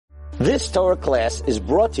This Torah class is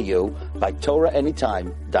brought to you by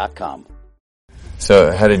TorahAnytime.com.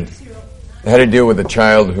 So how to deal with a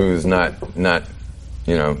child who's not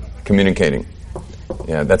communicating.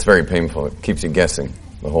 Yeah, that's very painful. It keeps you guessing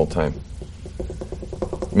the whole time.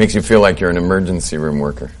 It makes you feel like you're an emergency room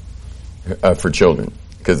worker for children,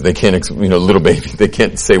 because they can't, little babies, they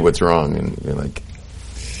can't say what's wrong, and you're like,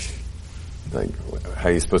 how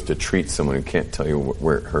are you supposed to treat someone who can't tell you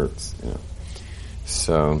where it hurts?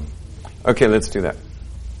 So, okay, let's do that.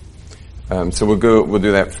 So we'll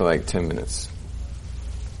do that for like 10 minutes.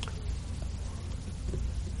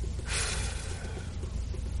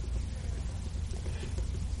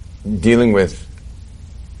 Dealing with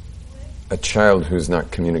a child who's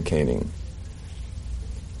not communicating,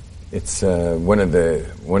 it's one of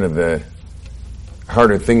the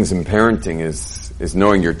harder things in parenting is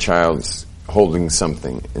knowing your child's holding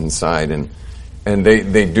something inside, and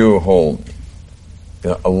they do hold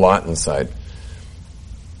a lot inside.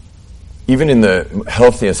 Even in the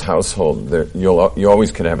healthiest household, you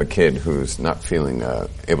always could have a kid who's not feeling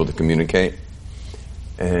able to communicate,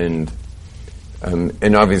 and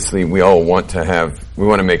obviously we all want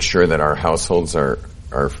to make sure that our households are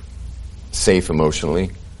safe emotionally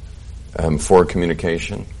for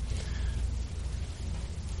communication.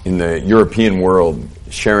 In the European world,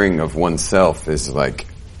 sharing of oneself is like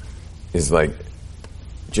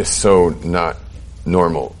just so not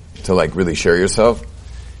normal to really share yourself.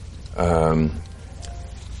 And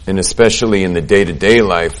especially in the day-to-day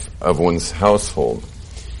life of one's household.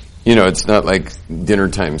 It's not like dinner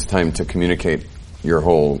time's time to communicate your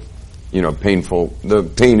whole,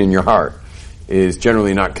 the pain in your heart is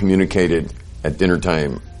generally not communicated at dinner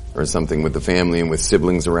time or something with the family and with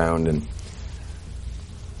siblings around. And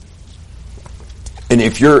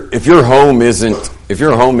if your home isn't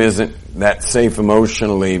that safe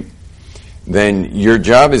emotionally, then your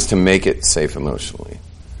job is to make it safe emotionally.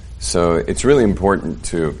 So it's really important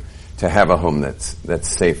to have a home that's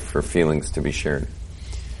safe for feelings to be shared.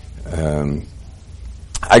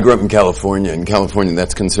 I grew up in California. In California,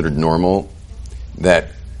 that's considered normal,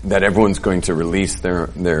 that everyone's going to release their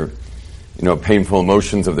painful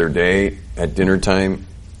emotions of their day at dinner time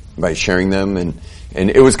by sharing them, and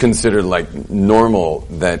it was considered like normal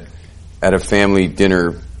that at a family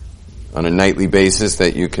dinner on a nightly basis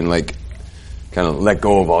that you can kind of let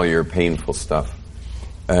go of all your painful stuff.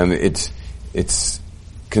 It's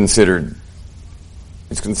considered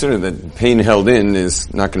that pain held in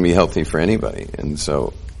is not going to be healthy for anybody, and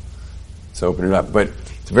so open it up. But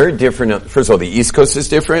it's very different. First of all, the East Coast is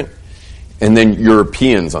different, and then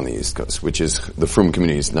Europeans on the East Coast, which is the Frum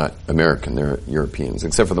community is not American; they're Europeans,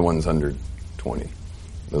 except for the ones under 20.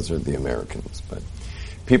 Those are the Americans. But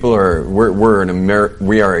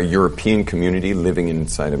we are a European community living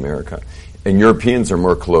inside America, and Europeans are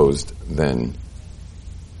more closed than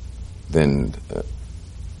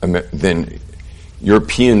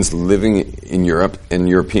Europeans living in Europe and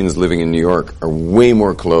Europeans living in New York are way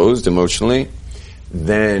more closed emotionally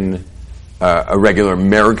than a regular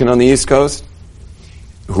American on the East Coast,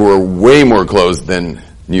 who are way more closed than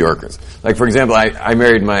New Yorkers. Like, for example, I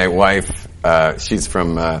married my wife, she's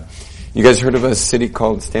from, you guys heard of a city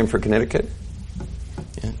called Stamford, Connecticut?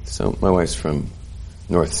 Yeah, so my wife's from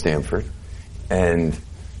North Stamford. And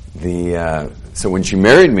so when she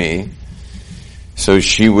married me, so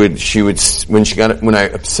she would when I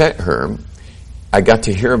upset her, I got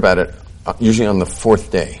to hear about it usually on the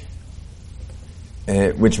fourth day,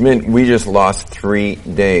 which meant we just lost 3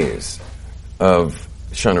 days of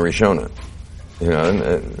Shana Rishona.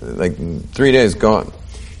 3 days gone.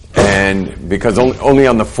 And because only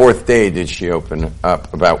on the fourth day did she open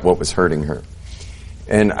up about what was hurting her.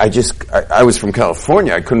 And I was from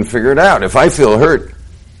California, I couldn't figure it out. If I feel hurt,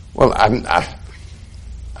 well,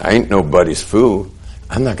 I ain't nobody's fool.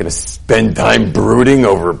 I'm not going to spend time brooding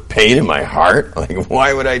over pain in my heart.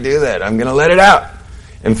 Why would I do that? I'm going to let it out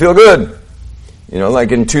and feel good.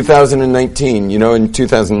 Like in 2019, in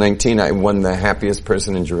 2019 I won the happiest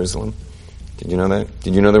person in Jerusalem. Did you know that?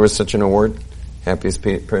 Did you know there was such an award? Happiest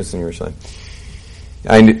person in Jerusalem?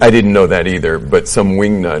 I didn't know that either, but some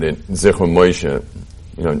wingnut at Zichron Moshe,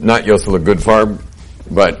 not Yosel Goodfarb,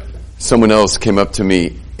 but someone else came up to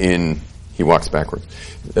me he walks backwards.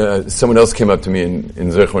 Someone else came up to me in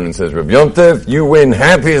Zichron and says, Rabbi Yom Tov, you win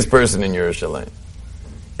happiest person in Yerushalayim.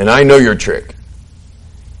 And I know your trick.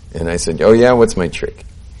 And I said, oh yeah, what's my trick?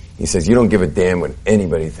 He says, you don't give a damn what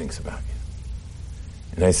anybody thinks about you.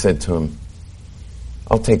 And I said to him,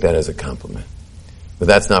 I'll take that as a compliment. But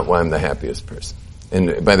that's not why I'm the happiest person.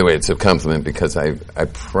 And by the way, it's a compliment because I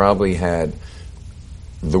probably had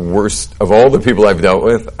the worst of all the people I've dealt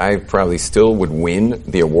with. I probably still would win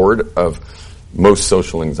the award of most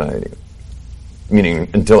social anxiety, meaning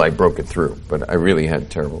until I broke it through. But I really had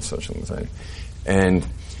terrible social anxiety, and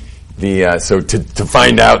so to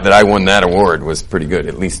find out that I won that award was pretty good,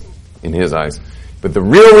 at least in his eyes. But the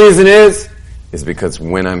real reason is because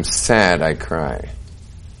when I'm sad, I cry.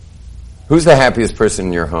 Who's the happiest person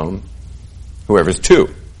in your home? Whoever's 2.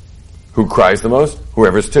 Who cries the most?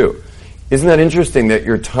 Whoever's 2. Isn't that interesting that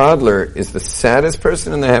your toddler is the saddest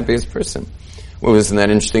person and the happiest person? Well, isn't that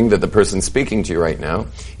interesting that the person speaking to you right now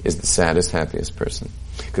is the saddest, happiest person?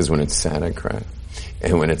 Because when it's sad, I cry.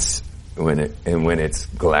 And when it's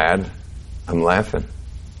glad, I'm laughing.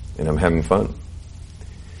 And I'm having fun.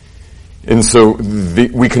 And so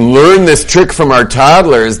we can learn this trick from our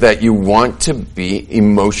toddlers that you want to be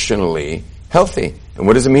emotionally healthy. And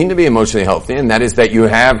what does it mean to be emotionally healthy? And that is that you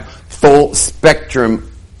have full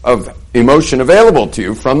spectrum of emotion available to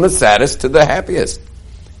you, from the saddest to the happiest.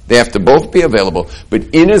 They have to both be available.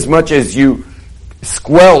 But in as much as you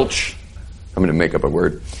squelch, I'm going to make up a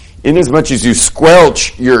word, in as much as you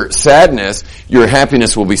squelch your sadness, your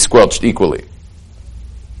happiness will be squelched equally.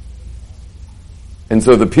 And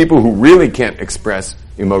so the people who really can't express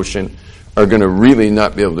emotion are going to really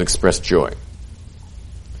not be able to express joy.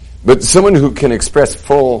 But someone who can express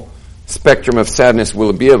full spectrum of sadness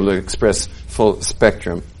will be able to express full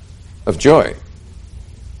spectrum of joy.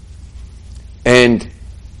 And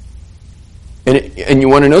you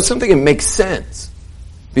want to know something? It makes sense.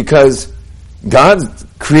 Because God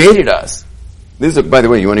created us. This is, by the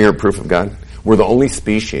way, you want to hear a proof of God? We're the only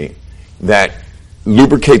species that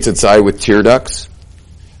lubricates its eye with tear ducts,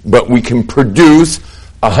 but we can produce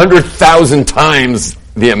 100,000 times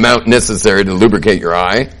the amount necessary to lubricate your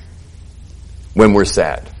eye when we're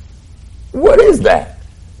sad. What is that?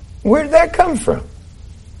 Where did that come from?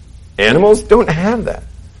 Animals don't have that.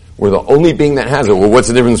 We're the only being that has it. Well, what's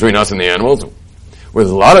the difference between us and the animals? Well, there's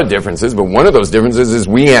a lot of differences, but one of those differences is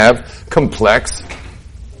we have complex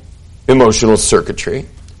emotional circuitry.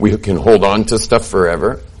 We can hold on to stuff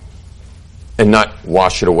forever and not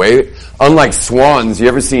wash it away. Unlike swans, you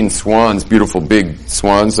ever seen swans, beautiful big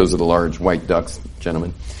swans? Those are the large white ducks,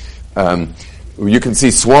 gentlemen. You can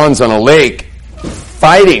see swans on a lake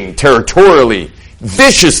fighting territorially,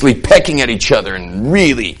 viciously pecking at each other and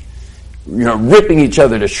really, ripping each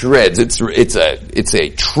other to shreds. It's a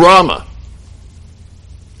trauma.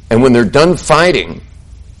 And when they're done fighting,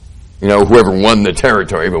 whoever won the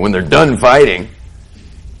territory, but when they're done fighting,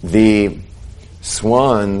 the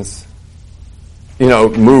swans,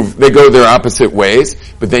 move, they go their opposite ways,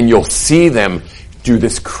 but then you'll see them do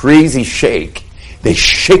this crazy shake. They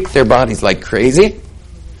shake their bodies like crazy,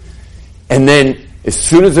 and then as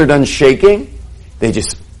soon as they're done shaking, they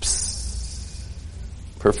just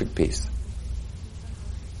perfect peace.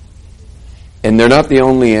 And they're not the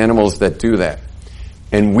only animals that do that.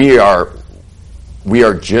 And we are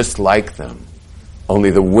just like them.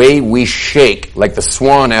 Only the way we shake, like the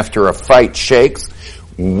swan after a fight shakes,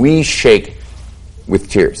 we shake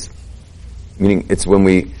with tears. Meaning it's when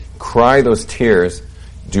we cry those tears,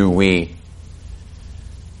 do we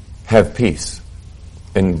have peace?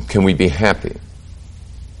 And can we be happy?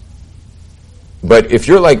 But if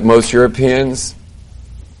you're like most Europeans,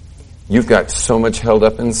 you've got so much held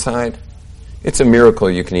up inside, it's a miracle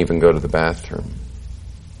you can even go to the bathroom.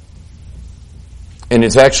 And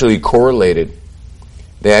it's actually correlated.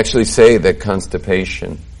 They actually say that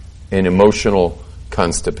constipation and emotional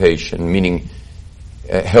constipation, meaning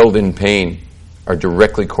held in pain, are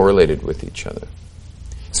directly correlated with each other.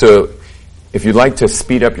 So if you'd like to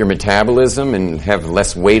speed up your metabolism and have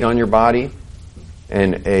less weight on your body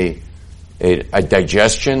and a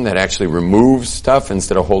digestion that actually removes stuff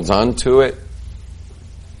instead of holds on to it,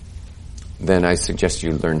 then I suggest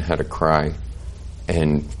you learn how to cry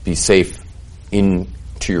and be safe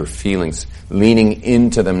into your feelings, leaning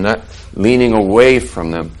into them, not leaning away from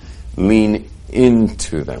them, lean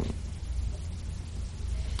into them.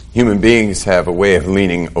 Human beings have a way of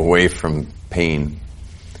leaning away from pain,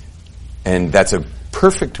 and that's a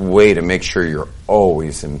perfect way to make sure you're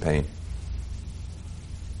always in pain.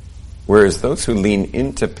 Whereas those who lean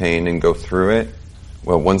into pain and go through it,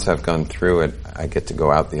 well, once I've gone through it, I get to go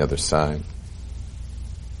out the other side.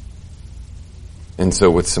 And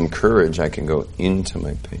so with some courage, I can go into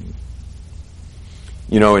my pain.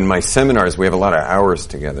 In my seminars, we have a lot of hours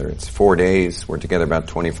together. It's 4 days. We're together about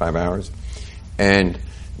 25 hours. And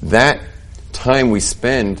that time we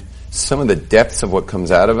spend, some of the depths of what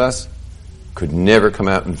comes out of us could never come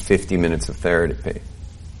out in 50 minutes of therapy.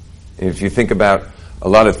 And if you think about a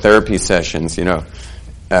lot of therapy sessions, I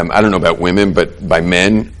don't know about women, but by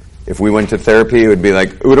men, If we went to therapy,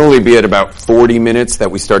 it would only be at about 40 minutes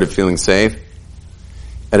that we started feeling safe.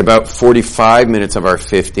 At about 45 minutes of our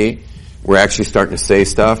 50, we're actually starting to say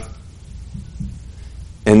stuff.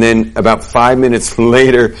 And then about 5 minutes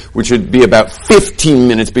later, which would be about 15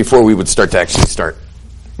 minutes before we would start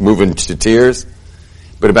moving to tears.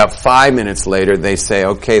 But about 5 minutes later, they say,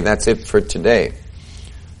 okay, that's it for today.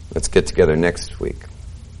 Let's get together next week.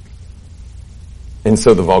 And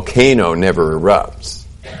so the volcano never erupts.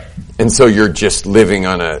 And so you're just living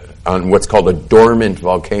on what's called a dormant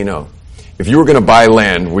volcano. If you were going to buy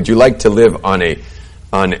land, would you like to live on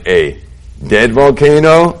a dead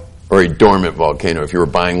volcano or a dormant volcano? If you were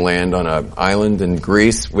buying land on an island in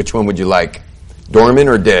Greece, which one would you like? Dormant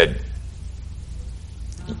or dead?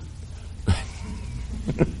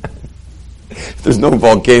 If there's no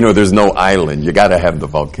volcano, there's no island. You got to have the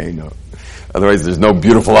volcano. Otherwise, there's no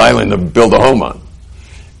beautiful island to build a home on.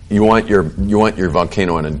 You want your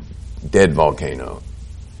volcano on a dead volcano,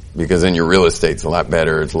 because then your real estate's a lot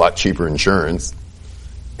better. It's a lot cheaper insurance,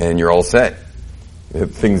 and you're all set.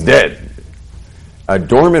 Thing's dead. A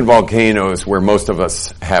dormant volcano is where most of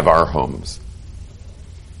us have our homes,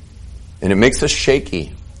 and it makes us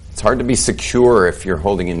shaky. It's hard to be secure if you're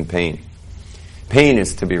holding in pain. Pain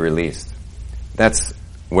is to be released. That's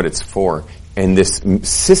what it's for. And this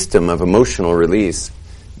system of emotional release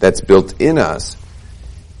that's built in us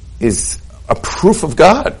is a proof of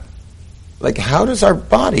God. Like, how does our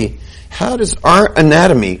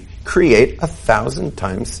anatomy create 1,000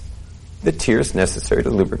 times the tears necessary to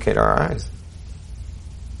lubricate our eyes?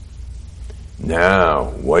 Now,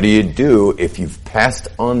 what do you do if you've passed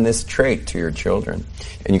on this trait to your children?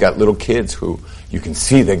 And you got little kids who you can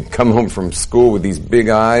see they come home from school with these big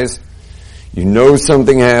eyes. You know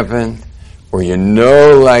something happened, or you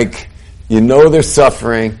know they're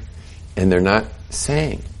suffering, and they're not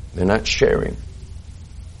saying, they're not sharing.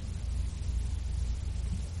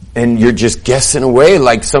 And you're just guessing away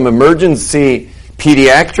like some emergency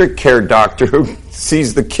pediatric care doctor who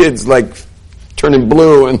sees the kids turning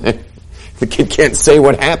blue and the kid can't say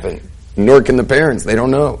what happened, nor can the parents. They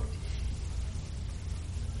don't know.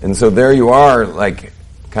 And so there you are,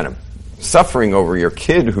 kind of suffering over your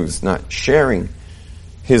kid who's not sharing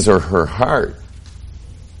his or her heart.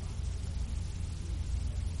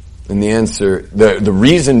 And the answer, the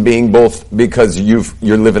reason being both because you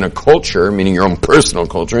live in a culture, meaning your own personal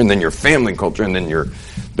culture, and then your family culture, and then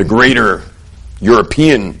the greater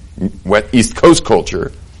European East Coast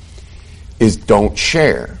culture, is don't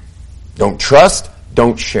share. Don't trust,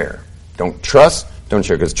 don't share. Don't trust, don't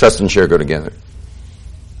share, because trust and share go together.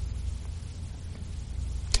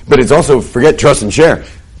 But it's also, forget trust and share.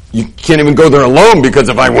 You can't even go there alone, because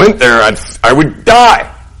if I went there, I would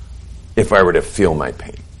die if I were to feel my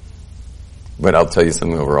pain. But I'll tell you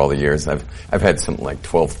something, over all the years, I've had something like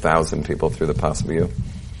 12,000 people through the Possible You.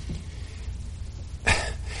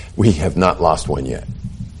 We have not lost one yet.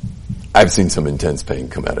 I've seen some intense pain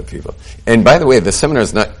come out of people. And by the way, the seminar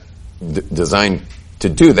is not designed to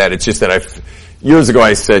do that. It's just that years ago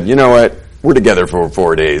I said, you know what, we're together for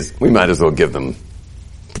 4 days. We might as well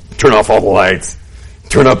turn off all the lights,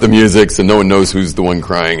 turn up the music so no one knows who's the one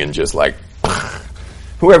crying, and just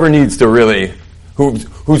whoever needs to really,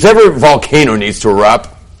 whoever volcano needs to erupt,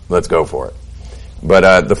 let's go for it.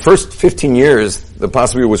 But the first 15 years, the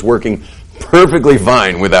Possible You was working perfectly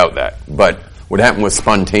fine without that. But what happened was,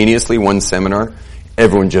 spontaneously, one seminar,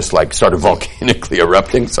 everyone just started volcanically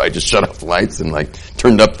erupting, so I just shut off the lights and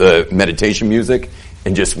turned up the meditation music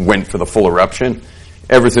and just went for the full eruption.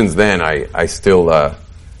 Ever since then,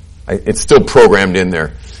 it's still programmed in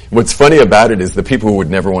there. What's funny about it is the people who would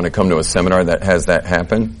never want to come to a seminar that has that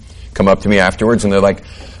happen come up to me afterwards and they're like,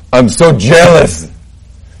 I'm so jealous.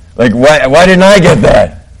 Why didn't I get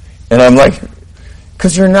that? And I'm like,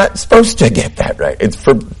 because you're not supposed to get that, right? It's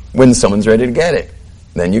for when someone's ready to get it.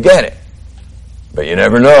 Then you get it. But you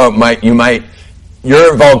never know.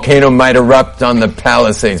 Your volcano might erupt on the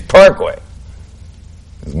Palisades Parkway.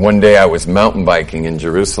 One day I was mountain biking in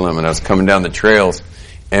Jerusalem and I was coming down the trails,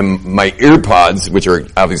 and my earpods, which are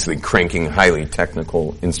obviously cranking highly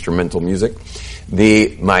technical instrumental music,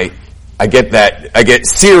 I get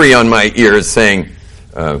Siri on my ears saying,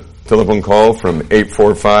 telephone call from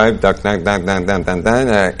 845,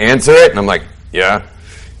 answer it. And I'm like, yeah.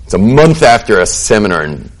 It's a month after a seminar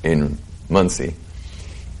in Muncie.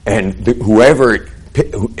 And whoever,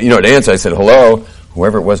 to answer, I said, hello.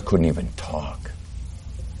 Whoever it was couldn't even talk.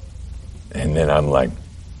 And then I'm like,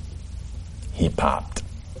 he popped.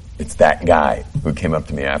 It's that guy who came up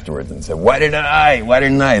to me afterwards and said, why didn't I?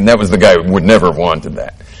 And that was the guy who would never have wanted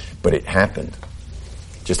that. But it happened.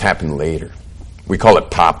 It just happened later. We call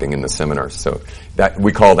it popping in the seminar. So that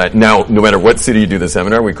we call that now, no matter what city you do the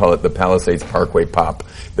seminar, we call it the Palisades Parkway Pop,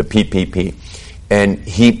 the PPP. And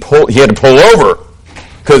he had to pull over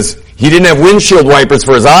because he didn't have windshield wipers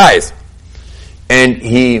for his eyes. And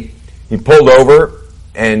he pulled over,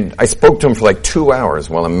 and I spoke to him for like 2 hours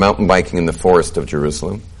while I'm mountain biking in the forest of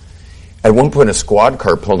Jerusalem. At one point, a squad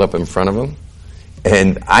car pulled up in front of him,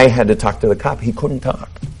 and I had to talk to the cop. He couldn't talk.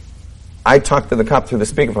 I talked to the cop through the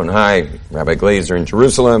speakerphone. Hi, Rabbi Glazer in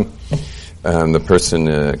Jerusalem. The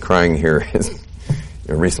person crying here has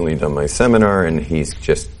recently done my seminar, and he's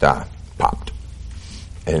just popped.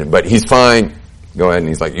 But he's fine. Go ahead. And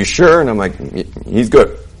he's like, you sure? And I'm like, he's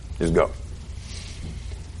good. Just go.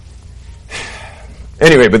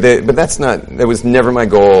 Anyway, but that was never my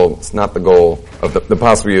goal. It's not the goal of the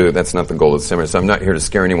possible view. That's not the goal of the seminar. So I'm not here to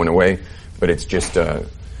scare anyone away, but it's just,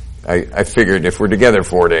 I figured if we're together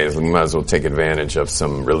 4 days, we might as well take advantage of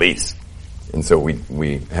some release. And so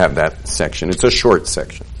we have that section. It's a short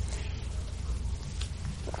section.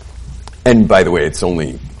 And by the way, it's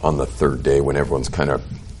only on the third day when everyone's kind of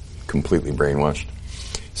completely brainwashed.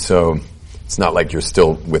 So it's not like you're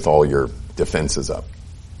still with all your defenses up.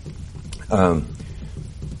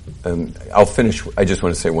 I'll finish. I just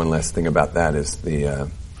want to say one last thing about that is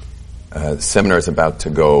the seminar is about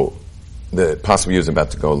to go, the possible view is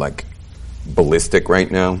about to go like ballistic right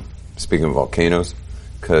now, speaking of volcanoes,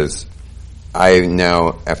 because I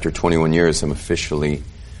now, after 21 years, am officially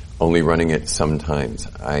only running it sometimes.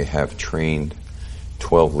 I have trained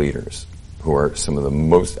 12 leaders who are some of the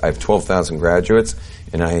most, I have 12,000 graduates,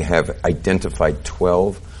 and I have identified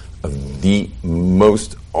 12 of the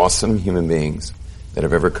most awesome human beings that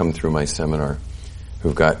have ever come through my seminar,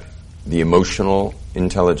 who've got the emotional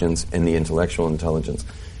intelligence and the intellectual intelligence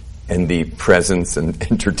and the presence and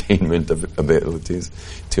entertainment of abilities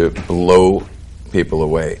to blow people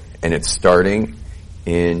away. And it's starting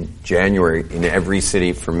in January in every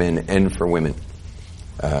city for men and for women.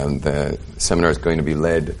 The seminar is going to be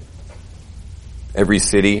led every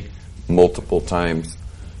city multiple times,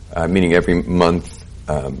 meaning every month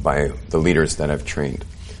by the leaders that I've trained.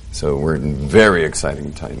 So we're in very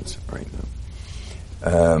exciting times right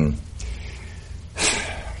now.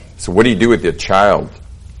 So what do you do with your child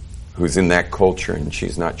who's in that culture and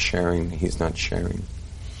she's not sharing, he's not sharing?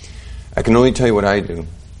 I can only tell you what I do.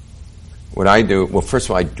 What I do, well, first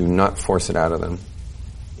of all, I do not force it out of them.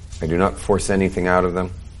 I do not force anything out of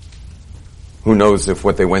them. Who knows if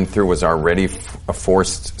what they went through was already a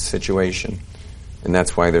forced situation, and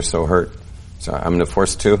that's why they're so hurt. So I'm going to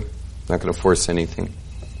force too. I'm not going to force anything.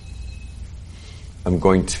 I'm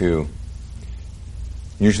going to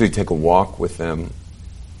usually take a walk with them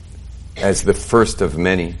as the first of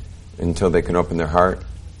many until they can open their heart,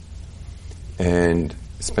 and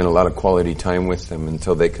spend a lot of quality time with them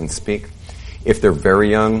until they can speak. If they're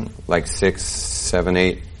very young, like 6, 7,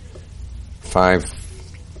 8, 5,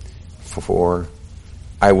 4,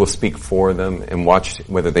 I will speak for them and watch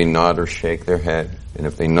whether they nod or shake their head. And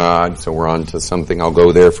if they nod, so we're on to something, I'll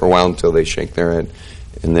go there for a while until they shake their head.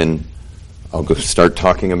 And then I'll go start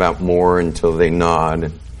talking about more until they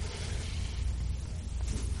nod.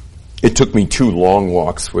 It took me 2 long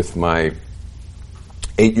walks with my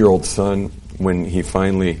 8-year-old son when he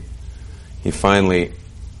finally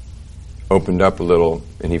opened up a little,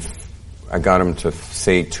 and I got him to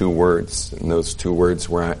say 2 words, and those 2 words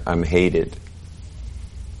were, I'm hated.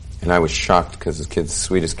 And I was shocked because this kid's the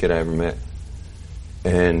sweetest kid I ever met.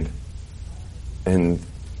 And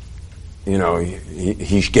you know,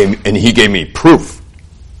 he gave me proof,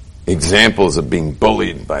 examples of being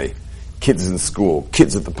bullied by kids in school,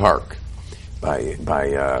 kids at the park, by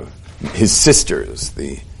his sisters.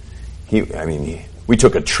 We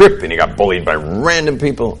took a trip and he got bullied by random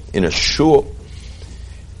people in a shul,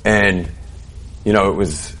 and you know,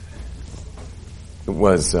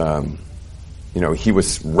 he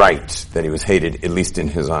was right that he was hated, at least in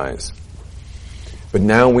his eyes. But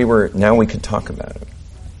now we could talk about it.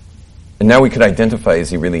 And now we could identify,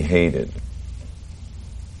 is he really hated?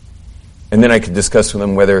 And then I could discuss with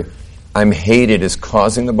him whether I'm hated is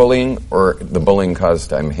causing the bullying or the bullying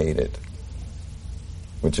caused I'm hated,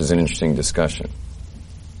 which is an interesting discussion.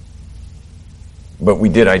 But we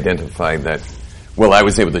did identify that, well, I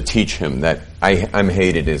was able to teach him that I'm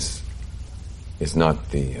hated is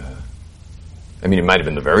not the, it might have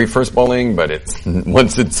been the very first bullying, but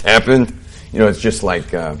once it's happened, you know, it's just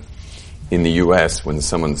like, in the U.S. when if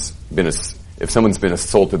someone's been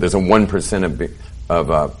assaulted, there's a 1% of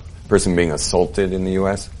a person being assaulted in the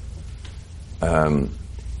U.S.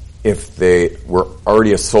 If they were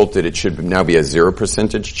already assaulted, it should now be a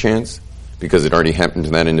 0% chance because it already happened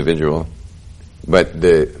to that individual. But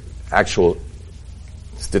the actual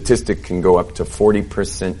statistic can go up to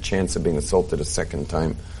 40% chance of being assaulted a second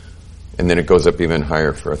time, and then it goes up even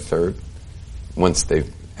higher for a third once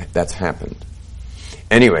that's happened.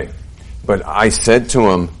 Anyway, but I said to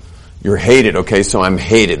him, you're hated, okay, so I'm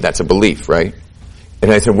hated. That's a belief, right?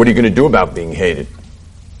 And I said, what are you going to do about being hated?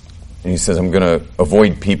 And he says, I'm going to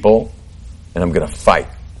avoid people and I'm going to fight.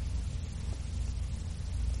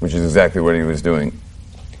 Which is exactly what he was doing.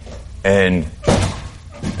 And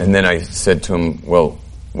then I said to him, well,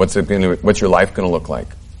 what's your life going to look like?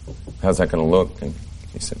 How's that going to look? And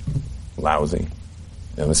he said, lousy.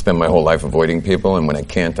 I'm going to spend my whole life avoiding people, and when I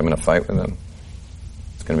can't, I'm going to fight with them.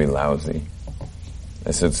 It's going to be lousy.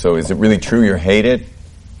 I said, so is it really true you're hated?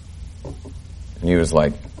 And he was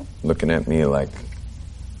like, looking at me like,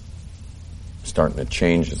 starting to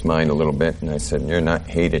change his mind a little bit. And I said, you're not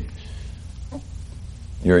hated.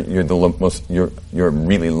 You're a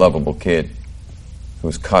really lovable kid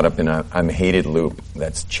who's caught up in a I'm hated loop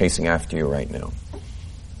that's chasing after you right now.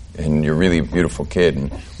 And you're really a beautiful kid.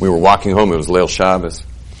 And we were walking home. It was Leil Shabbos.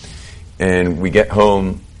 And we get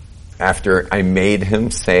home after I made him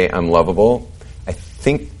say I'm lovable, I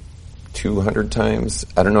think 200 times.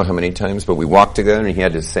 I don't know how many times, but we walked together and he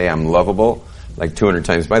had to say I'm lovable like 200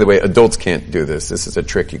 times. By the way, adults can't do this. This is a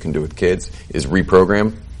trick you can do with kids, is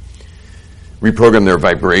reprogram their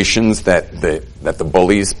vibrations that the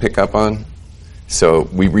bullies pick up on. So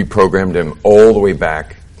we reprogrammed him all the way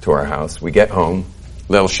back to our house. We get home,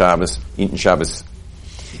 Leil Shabbos, eating Shabbos,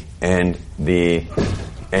 and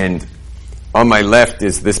on my left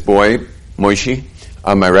is this boy, Moishi.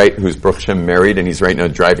 On my right, who's Baruch Hashem married, and he's right now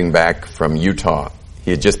driving back from Utah. He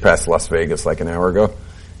had just passed Las Vegas like an hour ago.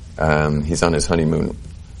 He's on his honeymoon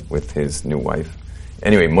with his new wife.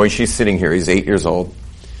 Anyway, Moishi's sitting here. He's 8 years old.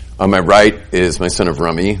 On my right is my son of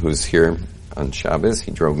Rami, who's here on Shabbos.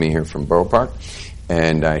 He drove me here from Borough Park,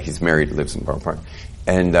 and he's married, lives in Borough Park.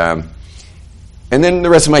 And then the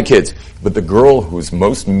rest of my kids. But the girl who's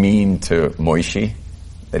most mean to Moishi,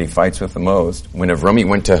 that he fights with the most, when Avrami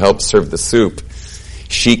went to help serve the soup,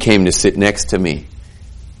 she came to sit next to me.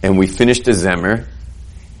 And we finished the Zemer,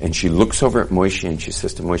 and she looks over at Moishi and she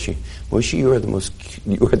says to Moishi, Moishi, you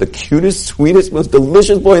are the cutest, sweetest, most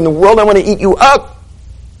delicious boy in the world. I want to eat you up.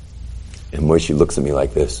 And Moishi looks at me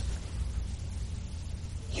like this.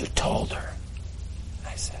 You told her.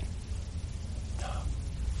 I said, no,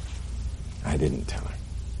 I didn't tell her.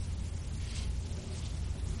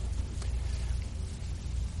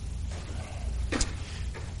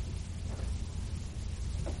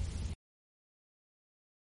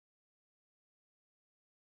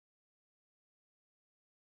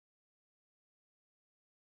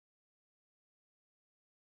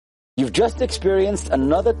 You've just experienced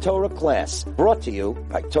another Torah class brought to you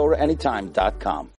by TorahAnytime.com.